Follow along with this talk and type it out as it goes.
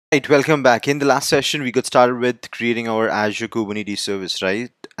Right, welcome back. In the last session, we got started with creating our Azure Kubernetes service, right?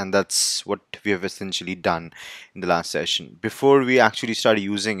 And that's what we have essentially done in the last session. Before we actually start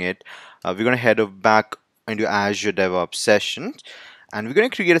using it, we're going to back into Azure DevOps session and we're going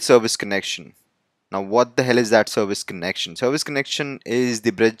to create a service connection. Now, what the hell is that service connection? Service connection is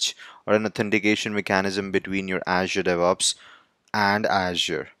the bridge or an authentication mechanism between your Azure DevOps and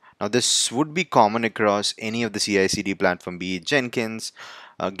Azure. Now, this would be common across any of the CI/CD platform, be it Jenkins,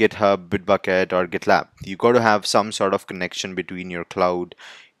 GitHub, Bitbucket, or GitLab. You got to have some sort of connection between your cloud,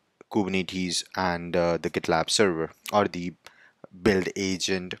 Kubernetes, and the GitLab server, or the build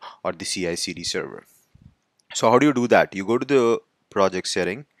agent, or the CI/CD server. So, how do you do that? You go to the project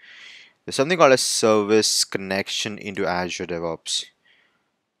setting. There's something called a service connection into Azure DevOps.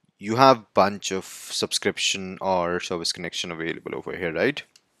 You have bunch of subscription or service connection available over here, right?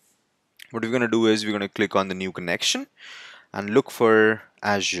 What we're going to do is we're going to click on the new connection and look for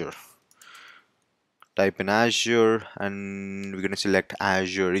Azure. Type in Azure and we're going to select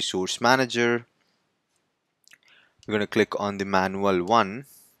Azure Resource Manager. We're going to click on the manual one.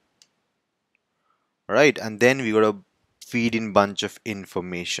 All right, and then we're going to feed in bunch of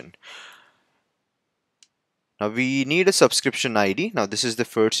information. Now we need a subscription ID. Now this is the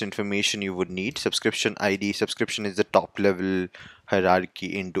first information you would need. Subscription ID. Subscription is the top level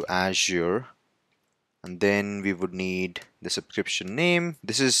hierarchy into Azure. And then we would need the subscription name.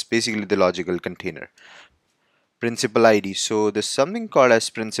 This is basically the logical container. Principal ID. So there's something called as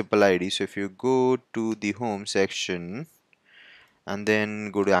principal ID. So if you go to the home section and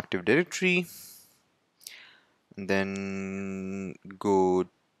then go to Active Directory and then go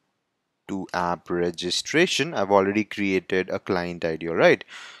to app registration, I've already created a client ID. All right.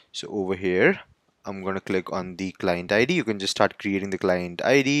 So over here, I'm going to click on the client ID. You can just start creating the client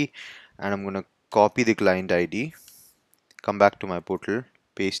ID and I'm going to copy the client ID, come back to my portal,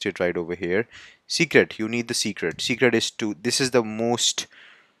 paste it right over here. Secret, you need the secret. Secret is this is the most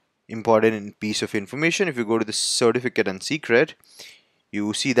important piece of information. If you go to the certificate and secret,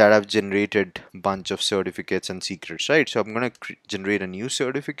 you see that I've generated a bunch of certificates and secrets, right? So I'm going to generate a new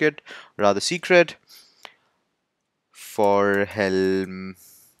certificate, rather secret, for Helm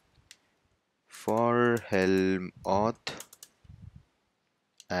auth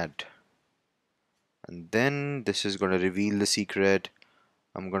add. And then this is going to reveal the secret.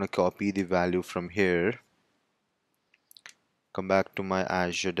 I'm going to copy the value from here, come back to my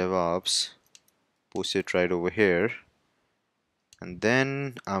Azure DevOps, post it right over here, and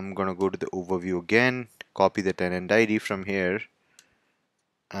then I'm going to go to the overview again, copy the tenant ID from here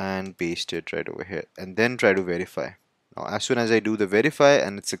and paste it right over here, and then try to verify. Now as soon as I do the verify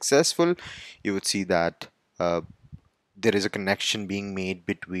and it's successful, you would see that there is a connection being made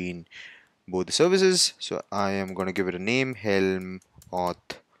between both the services. So I am going to give it a name, Helm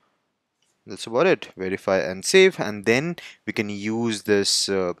auth. That's about it. Verify and save, and then we can use this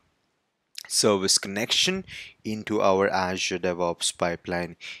service connection into our Azure DevOps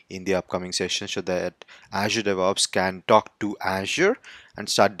pipeline in the upcoming session, so that Azure DevOps can talk to Azure and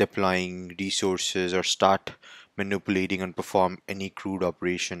start deploying resources or start manipulating and perform any CRUD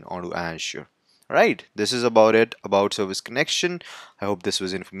operation onto Azure. All right, this is about it about service connection. I hope this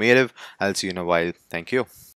was informative. I'll see you in a while. Thank you.